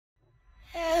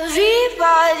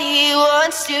Everybody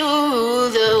wants to rule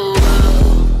the world.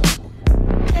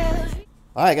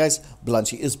 Alright guys,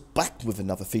 Blanchy is back with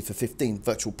another FIFA 15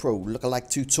 Virtual Pro lookalike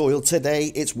tutorial. Today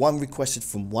it's one requested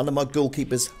from one of my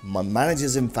goalkeepers, my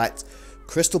managers in fact,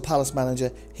 Crystal Palace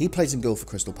manager. He plays in goal for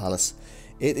Crystal Palace.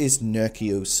 It is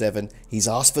Nurky07. He's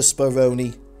asked for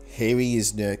Speroni. Here he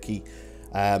is, Nurky.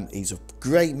 He's a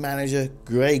great manager,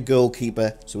 great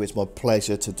goalkeeper, so it's my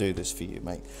pleasure to do this for you,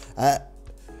 mate.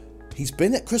 He's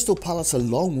been at Crystal Palace a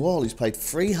long while. He's played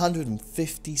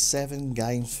 357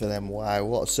 games for them. Wow,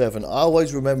 what a servant. I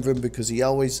always remember him because he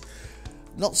always,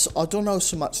 I don't know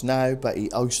so much now, but he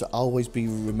used to always be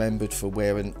remembered for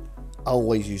wearing,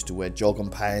 always used to wear jogging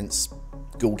pants,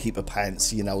 goalkeeper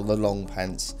pants, you know, the long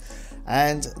pants.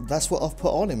 And that's what I've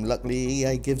put on him. Luckily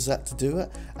EA gives that to do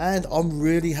it, and I'm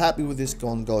really happy with this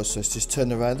gun, guys. So it's just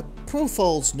turned around. The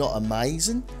profile's not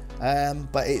amazing,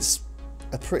 but it's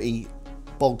a pretty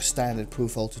bog standard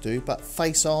profile to do. But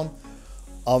face on,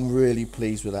 I'm really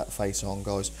pleased with that face on,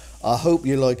 guys. I hope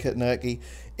you like it, Nurky.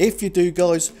 If you do,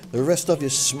 guys, the rest of you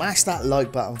smash that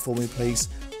like button for me, please.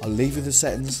 I'll leave you the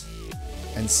settings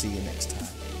and see you next time.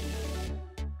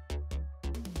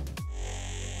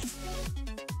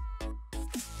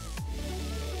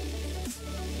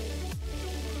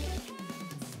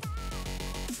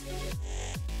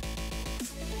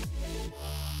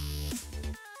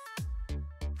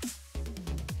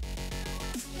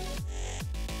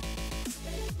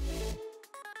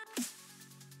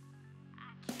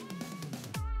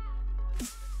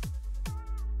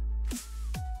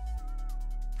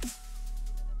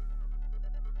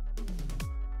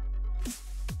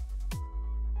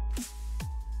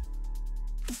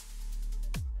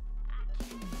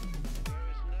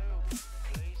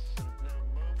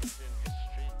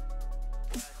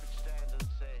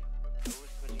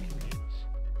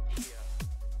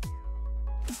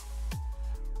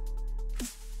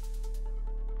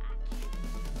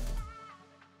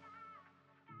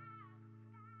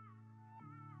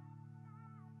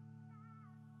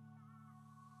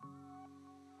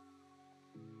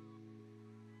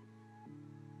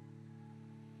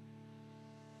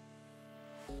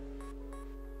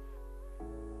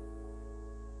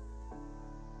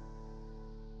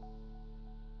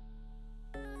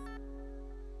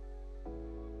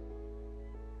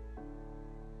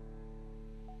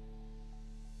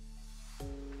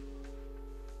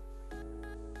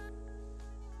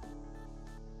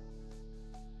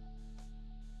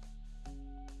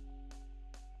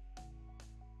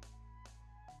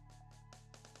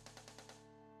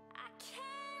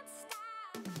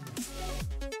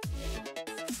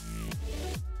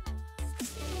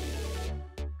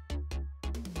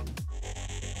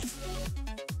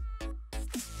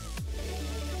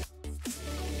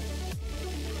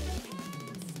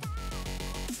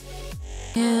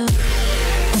 Yeah.